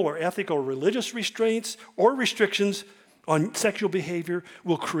moral or ethical or religious restraints or restrictions on sexual behavior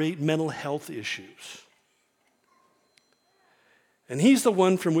will create mental health issues. And he's the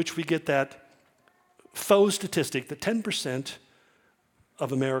one from which we get that faux statistic that 10%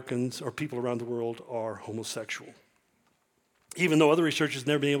 of Americans or people around the world are homosexual. Even though other researchers have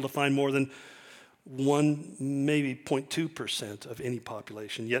never been able to find more than 1, maybe 0.2% of any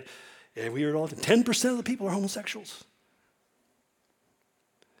population. Yet, we hear it all the time, 10% of the people are homosexuals.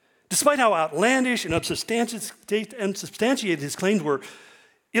 Despite how outlandish and unsubstantiated his claims were,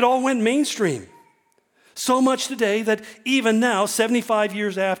 it all went mainstream. So much today that even now, 75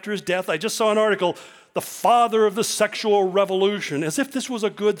 years after his death, I just saw an article, the father of the sexual revolution, as if this was a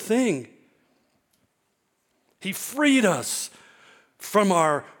good thing. He freed us from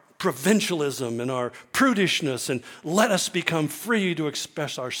our provincialism and our prudishness and let us become free to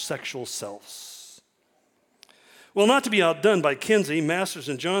express our sexual selves. Well, not to be outdone by Kinsey, Masters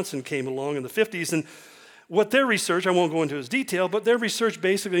and Johnson came along in the 50s, and what their research, I won't go into its detail, but their research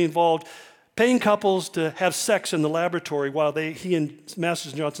basically involved paying couples to have sex in the laboratory while he and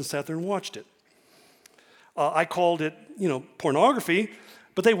Masters and Johnson sat there and watched it. I called it, pornography,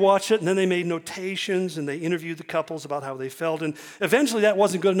 but they watched it, and then they made notations, and they interviewed the couples about how they felt, and eventually that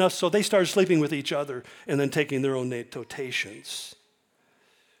wasn't good enough, so they started sleeping with each other and then taking their own notations.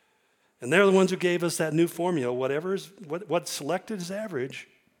 And they're the ones who gave us that new formula, what's selected is average.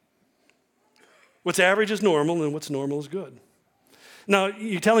 What's average is normal, and what's normal is good. Now,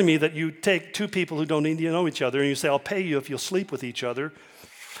 you're telling me that you take two people who don't need to know each other, and you say, I'll pay you if you'll sleep with each other.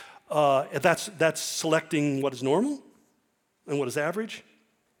 That's selecting what is normal and what is average?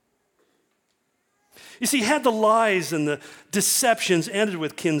 You see, had the lies and the deceptions ended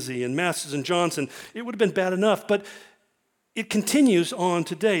with Kinsey and Masters and Johnson, it would have been bad enough, but it continues on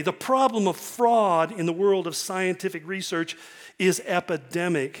today. The problem of fraud in the world of scientific research is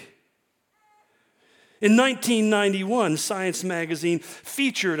epidemic. In 1991, Science magazine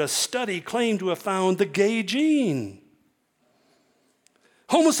featured a study claimed to have found the gay gene.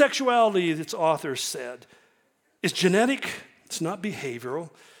 Homosexuality, its author said, is genetic, it's not behavioral.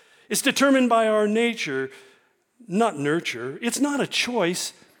 It's determined by our nature, not nurture. It's not a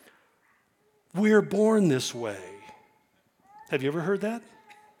choice. We're born this way. Have you ever heard that?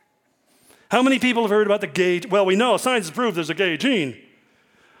 How many people have heard about the gay? Well, we know, science has proved there's a gay gene.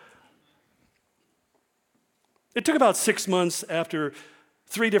 It took about 6 months after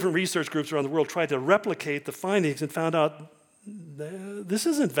 3 different research groups around the world tried to replicate the findings and found out this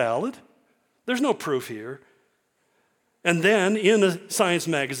isn't valid. There's no proof here. And then in a Science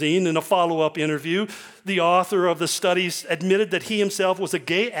magazine, in a follow-up interview, the author of the studies admitted that he himself was a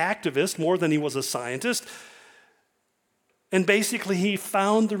gay activist more than he was a scientist. And basically, he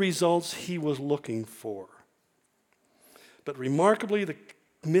found the results he was looking for. But remarkably, the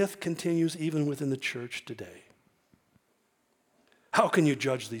myth continues even within the church today. How can you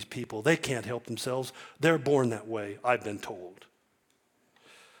judge these people? They can't help themselves. They're born that way, I've been told.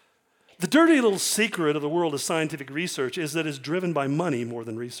 The dirty little secret of the world of scientific research is that it's driven by money more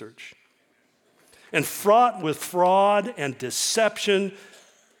than research. And fraught with fraud and deception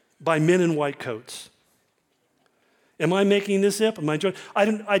by men in white coats. Am I making this up?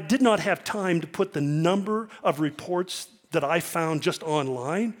 I did not have time to put the number of reports that I found just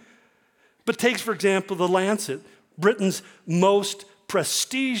online. But takes, for example, The Lancet, Britain's most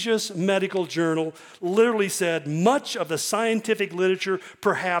prestigious medical journal, literally said much of the scientific literature,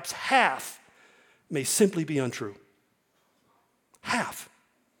 perhaps half, may simply be untrue. Half.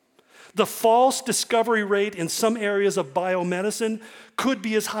 The false discovery rate in some areas of biomedicine could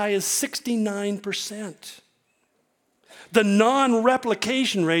be as high as 69%. The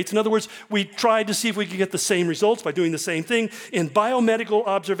non-replication rates, in other words, we tried to see if we could get the same results by doing the same thing in biomedical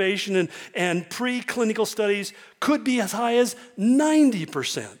observation and preclinical studies, could be as high as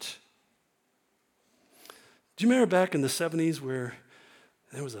 90%. Do you remember back in the 70s where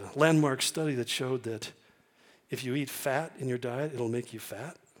there was a landmark study that showed that if you eat fat in your diet, it'll make you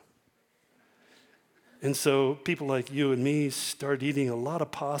fat? And so people like you and me started eating a lot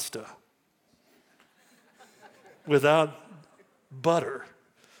of pasta without butter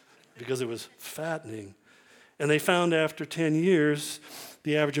because it was fattening. And they found after 10 years,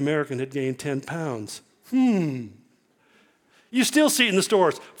 the average American had gained 10 pounds. You still see it in the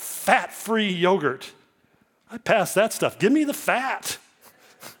stores, fat-free yogurt. I pass that stuff. Give me the fat.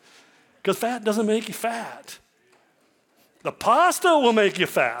 Because fat doesn't make you fat. The pasta will make you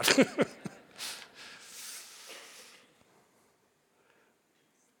fat.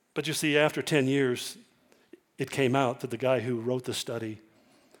 But you see, after 10 years, it came out that the guy who wrote the study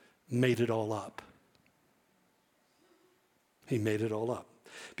made it all up. He made it all up.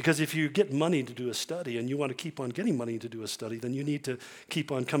 Because if you get money to do a study and you want to keep on getting money to do a study, then you need to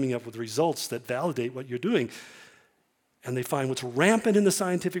keep on coming up with results that validate what you're doing. And they find what's rampant in the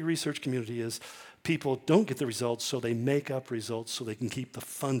scientific research community is people don't get the results, so they make up results so they can keep the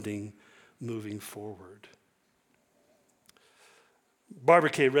funding moving forward. Barbara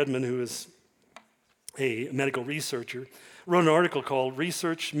K. Redmond, who is a medical researcher, wrote an article called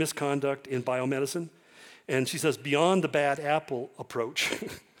Research Misconduct in Biomedicine. And she says, beyond the bad apple approach,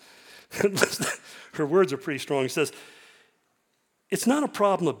 her words are pretty strong. She says, it's not a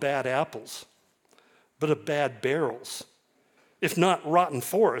problem of bad apples, but of bad barrels, if not rotten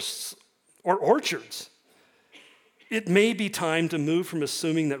forests or orchards. It may be time to move from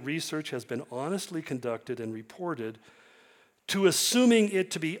assuming that research has been honestly conducted and reported to assuming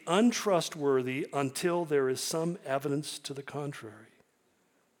it to be untrustworthy until there is some evidence to the contrary.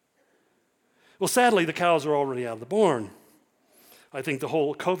 Well, sadly, the cows are already out of the barn. I think the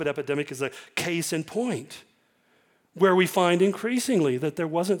whole COVID epidemic is a case in point, where we find increasingly that there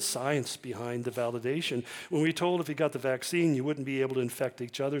wasn't science behind the validation. When we told if you got the vaccine, you wouldn't be able to infect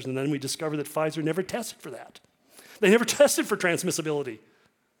each other, and then we discovered that Pfizer never tested for that. They never tested for transmissibility.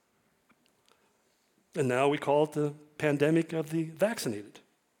 And now we call it the pandemic of the vaccinated.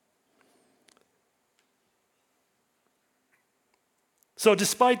 So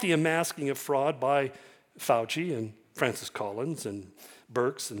despite the unmasking of fraud by Fauci and Francis Collins and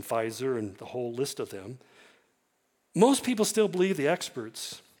Birx and Pfizer and the whole list of them, most people still believe the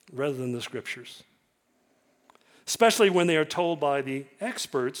experts rather than the scriptures, especially when they are told by the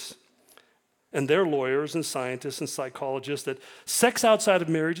experts and their lawyers and scientists and psychologists that sex outside of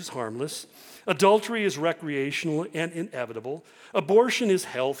marriage is harmless, adultery is recreational and inevitable, abortion is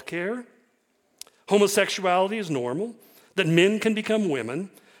health care, homosexuality is normal, that men can become women,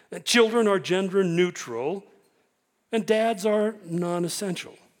 that children are gender neutral, and dads are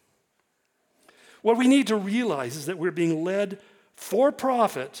non-essential. What we need to realize is that we're being led for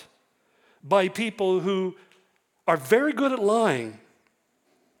profit by people who are very good at lying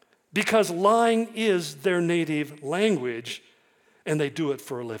because lying is their native language and they do it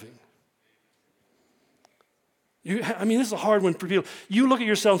for a living. This is a hard one for people. You look at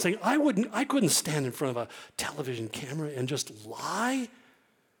yourself and say, I couldn't stand in front of a television camera and just lie.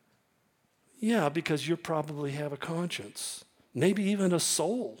 Yeah, because you probably have a conscience, maybe even a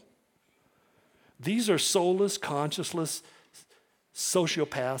soul. These are soulless, conscienceless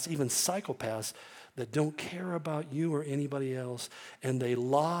sociopaths, even psychopaths, that don't care about you or anybody else, and they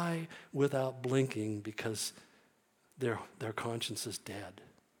lie without blinking because their conscience is dead.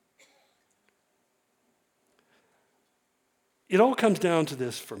 It all comes down to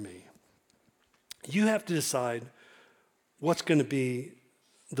this for me. You have to decide what's going to be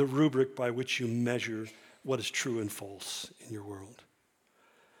the rubric by which you measure what is true and false in your world.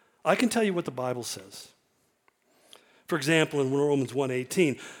 I can tell you what the Bible says. For example, in Romans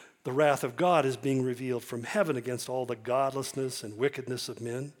 1:18, the wrath of God is being revealed from heaven against all the godlessness and wickedness of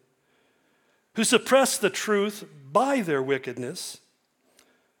men, who suppress the truth by their wickedness.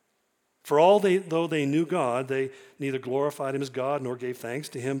 For though they knew God, they neither glorified him as God nor gave thanks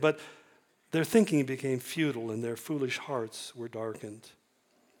to him, but their thinking became futile and their foolish hearts were darkened.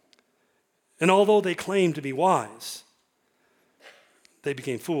 And although they claimed to be wise, they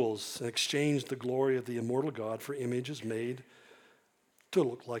became fools and exchanged the glory of the immortal God for images made to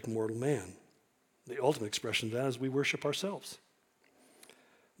look like mortal man. The ultimate expression of that is we worship ourselves.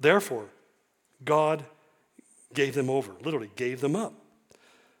 Therefore, God gave them over, literally gave them up,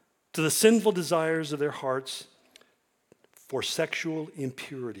 to the sinful desires of their hearts for sexual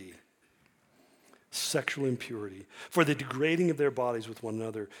impurity. Sexual impurity, for the degrading of their bodies with one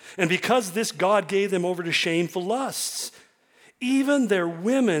another. And because this, God gave them over to shameful lusts. Even their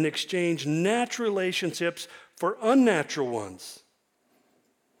women exchanged natural relationships for unnatural ones.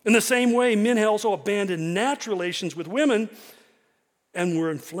 In the same way, men had also abandoned natural relations with women and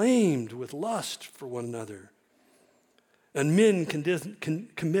were inflamed with lust for one another. And men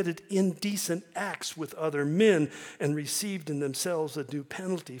committed indecent acts with other men and received in themselves a due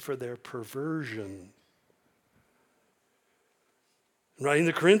penalty for their perversion. Writing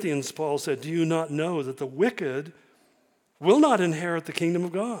to the Corinthians, Paul said, "Do you not know that the wicked will not inherit the kingdom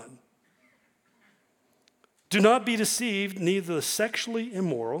of God? Do not be deceived, neither the sexually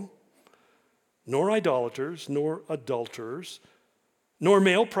immoral, nor idolaters, nor adulterers, nor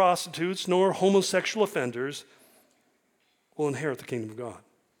male prostitutes, nor homosexual offenders will inherit the kingdom of God.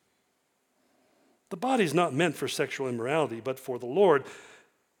 The body is not meant for sexual immorality, but for the Lord,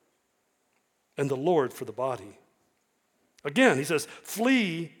 and the Lord for the body." Again, he says,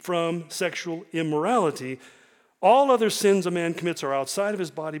 flee from sexual immorality. All other sins a man commits are outside of his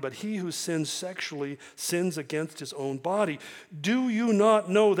body, but he who sins sexually sins against his own body. Do you not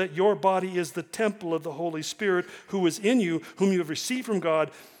know that your body is the temple of the Holy Spirit who is in you, whom you have received from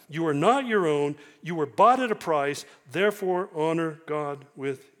God? You are not your own. You were bought at a price. Therefore, honor God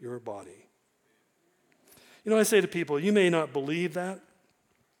with your body. I say to people, you may not believe that.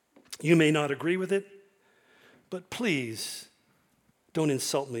 You may not agree with it. But please don't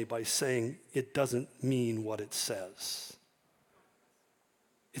insult me by saying it doesn't mean what it says.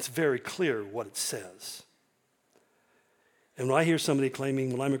 It's very clear what it says. And when I hear somebody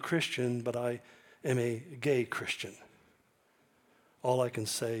claiming, well, I'm a Christian, but I am a gay Christian, all I can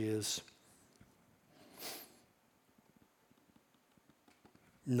say is,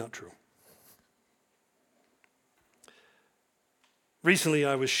 not true. Recently,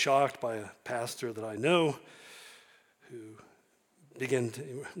 I was shocked by a pastor that I know who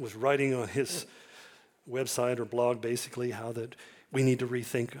was writing on his website or blog basically how that we need to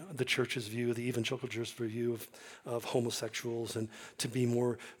rethink the church's view, the evangelical church's view of homosexuals, and to be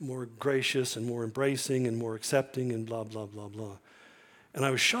more gracious and more embracing and more accepting and blah, blah, blah, blah. And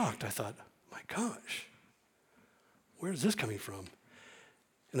I was shocked. I thought, my gosh, where is this coming from?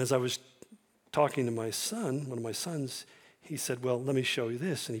 And as I was talking to my son, one of my sons, he said, well, let me show you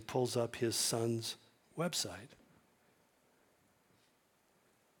this. And he pulls up his son's website.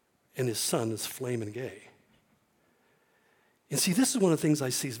 And his son is flaming gay. And see, this is one of the things I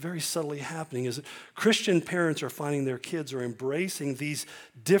see is very subtly happening, is that Christian parents are finding their kids are embracing these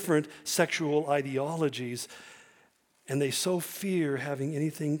different sexual ideologies, and they so fear having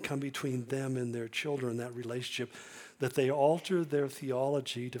anything come between them and their children, that relationship, that they alter their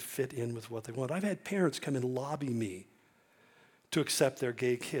theology to fit in with what they want. I've had parents come and lobby me to accept their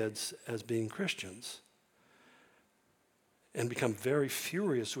gay kids as being Christians and become very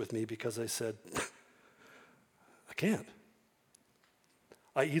furious with me because I said, I can't.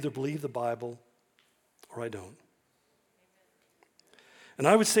 I either believe the Bible or I don't. And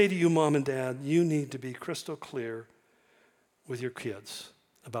I would say to you, Mom and Dad, you need to be crystal clear with your kids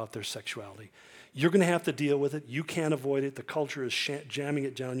about their sexuality. You're going to have to deal with it. You can't avoid it. The culture is jamming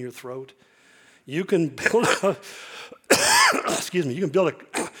it down your throat. You can build a, you can build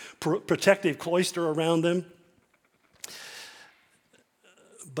a protective cloister around them.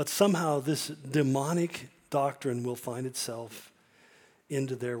 But somehow this demonic doctrine will find itself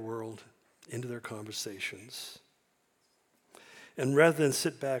into their world, into their conversations. And rather than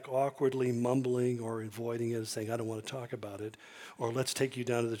sit back awkwardly mumbling or avoiding it and saying, I don't want to talk about it, or let's take you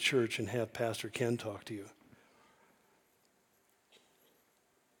down to the church and have Pastor Ken talk to you.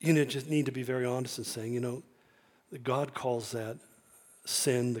 You just need to be very honest in saying, God calls that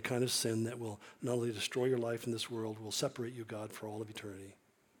sin, the kind of sin that will not only destroy your life in this world, will separate you, God, for all of eternity.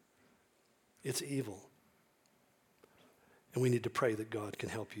 It's evil. And we need to pray that God can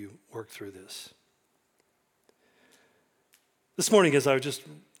help you work through this. This morning, as I was just,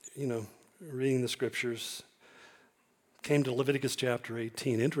 reading the scriptures, came to Leviticus chapter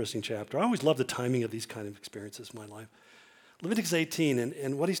 18, interesting chapter. I always love the timing of these kind of experiences in my life. Leviticus 18,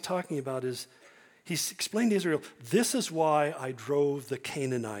 and what he's talking about is, he's explained to Israel, this is why I drove the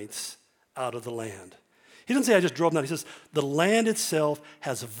Canaanites out of the land. He doesn't say I just drove them out. He says, the land itself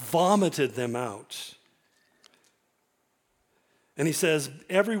has vomited them out. And he says,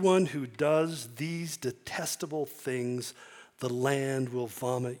 everyone who does these detestable things, the land will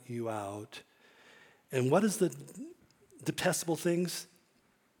vomit you out. And what is the detestable things?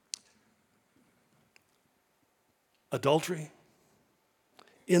 Adultery,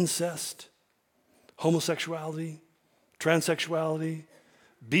 incest, homosexuality, transsexuality,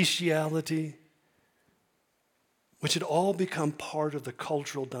 bestiality, which had all become part of the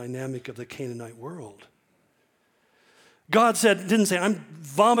cultural dynamic of the Canaanite world. God didn't say, I'm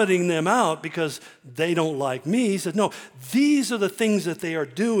vomiting them out because they don't like me. He said, no, these are the things that they are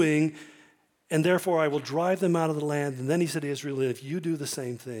doing, and therefore I will drive them out of the land. And then he said to Israel, if you do the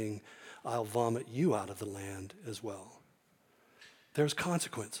same thing, I'll vomit you out of the land as well. There's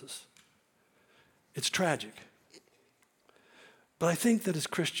consequences. It's tragic. But I think that as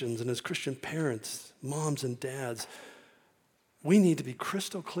Christians and as Christian parents, moms and dads, we need to be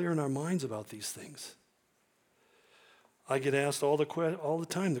crystal clear in our minds about these things. I get asked all the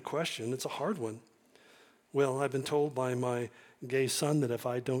time the question, it's a hard one. Well, I've been told by my gay son that if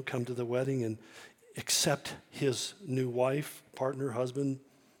I don't come to the wedding and accept his new wife, partner, husband,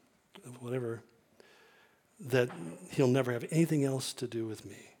 whatever, that he'll never have anything else to do with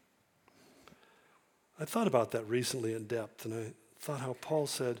me. I thought about that recently in depth, and I thought how Paul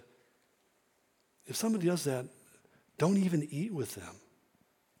said, if somebody does that, don't even eat with them.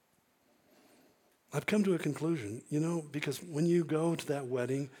 I've come to a conclusion, because when you go to that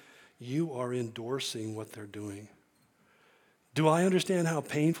wedding, you are endorsing what they're doing. Do I understand how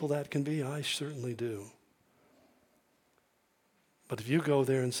painful that can be? I certainly do. But if you go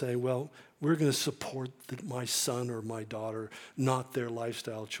there and say, well, we're going to support my son or my daughter, not their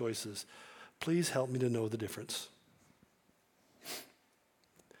lifestyle choices, please help me to know the difference.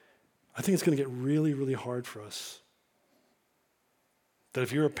 I think it's going to get really, really hard for us. That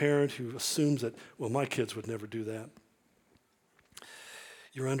if you're a parent who assumes that, well, my kids would never do that,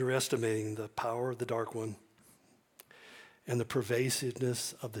 you're underestimating the power of the dark one and the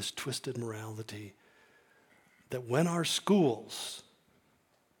pervasiveness of this twisted morality, that when our schools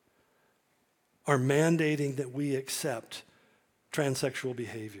are mandating that we accept transsexual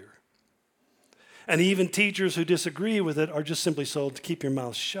behavior, and even teachers who disagree with it are just simply told to keep your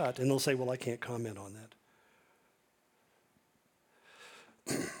mouth shut, and they'll say, well, I can't comment on that.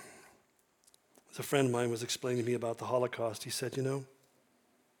 As a friend of mine was explaining to me about the Holocaust, he said, you know,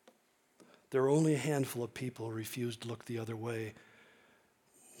 there were only a handful of people who refused to look the other way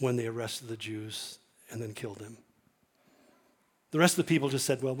when they arrested the Jews and then killed them. The rest of the people just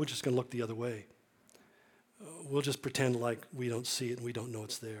said, well, we're just going to look the other way. We'll just pretend like we don't see it and we don't know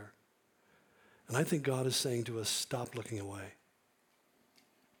it's there. And I think God is saying to us, stop looking away.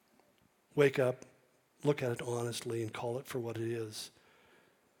 Wake up, look at it honestly, and call it for what it is.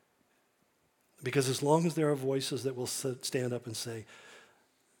 Because as long as there are voices that will stand up and say,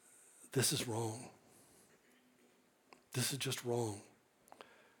 this is wrong. This is just wrong.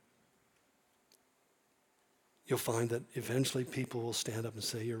 You'll find that eventually people will stand up and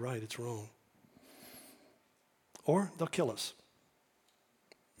say, you're right, it's wrong. Or they'll kill us.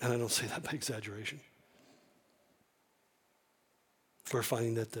 And I don't say that by exaggeration. We're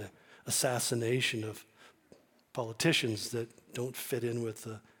finding that the assassination of politicians that don't fit in with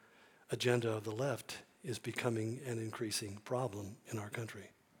the agenda of the left is becoming an increasing problem in our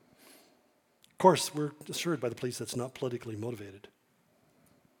country. Of course, we're assured by the police that's not politically motivated.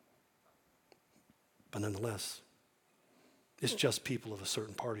 But nonetheless, it's just people of a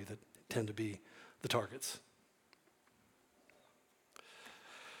certain party that tend to be the targets.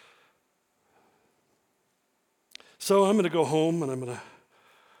 So I'm going to go home and I'm going to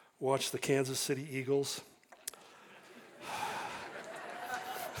watch the Kansas City Eagles.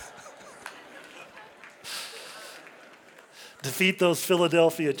 Defeat those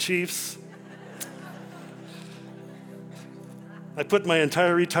Philadelphia Chiefs. I put my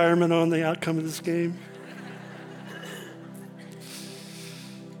entire retirement on the outcome of this game.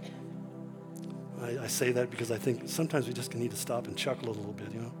 I say that because I think sometimes we just need to stop and chuckle a little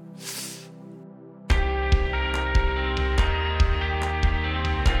bit, you know.